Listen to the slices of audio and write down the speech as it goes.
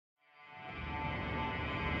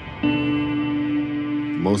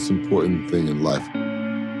The most important thing in life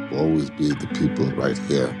will always be the people right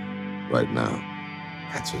here, right now.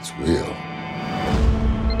 That's what's real.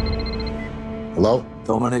 Hello?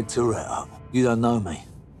 Dominic Toretto. You don't know me.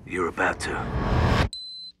 You're about to.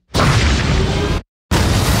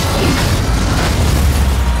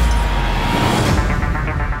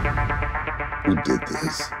 Who did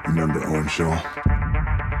this? Remember Owen Shaw?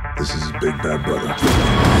 This is his big bad brother.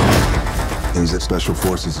 He's a special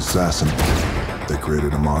forces assassin. They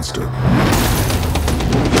created a monster.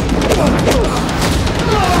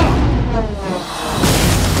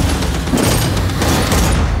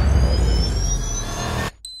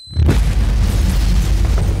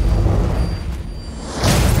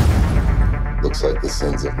 Looks like the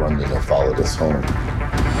sins of London have followed us home.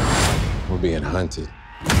 We're being hunted.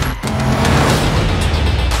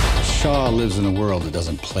 Shaw lives in a world that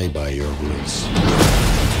doesn't play by your rules.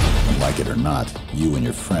 Like it or not, you and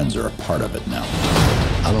your friends are a part of it now.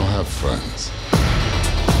 I don't have friends.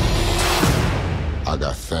 I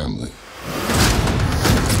got family.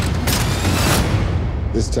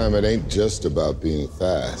 This time it ain't just about being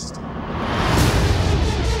fast.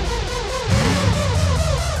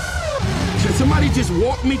 Can somebody just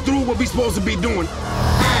walk me through what we supposed to be doing?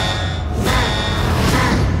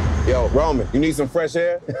 Yo, Roman, you need some fresh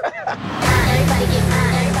air?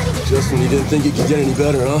 Just when you didn't think it could get any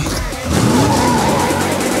better, huh?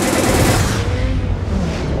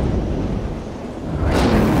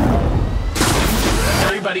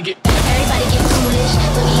 Everybody get foolish. Put your hands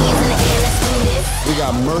in the air, let's do this. We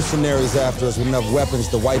got mercenaries after us with enough weapons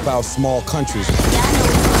to wipe out small countries.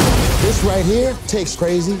 This right here takes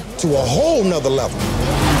crazy to a whole nother level.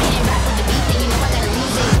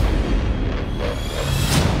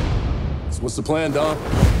 So what's the plan, Dom?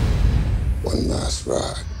 One last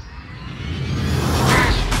ride.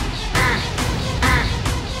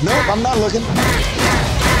 Nope, I'm not looking.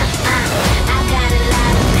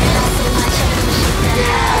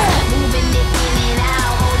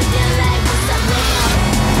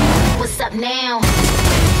 What's up now?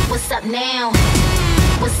 What's up now?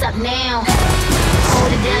 What's up now?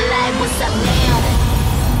 Hold it down like what's up now?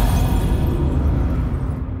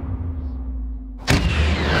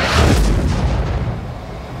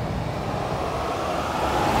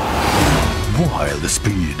 Wild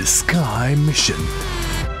Speed Sky Mission.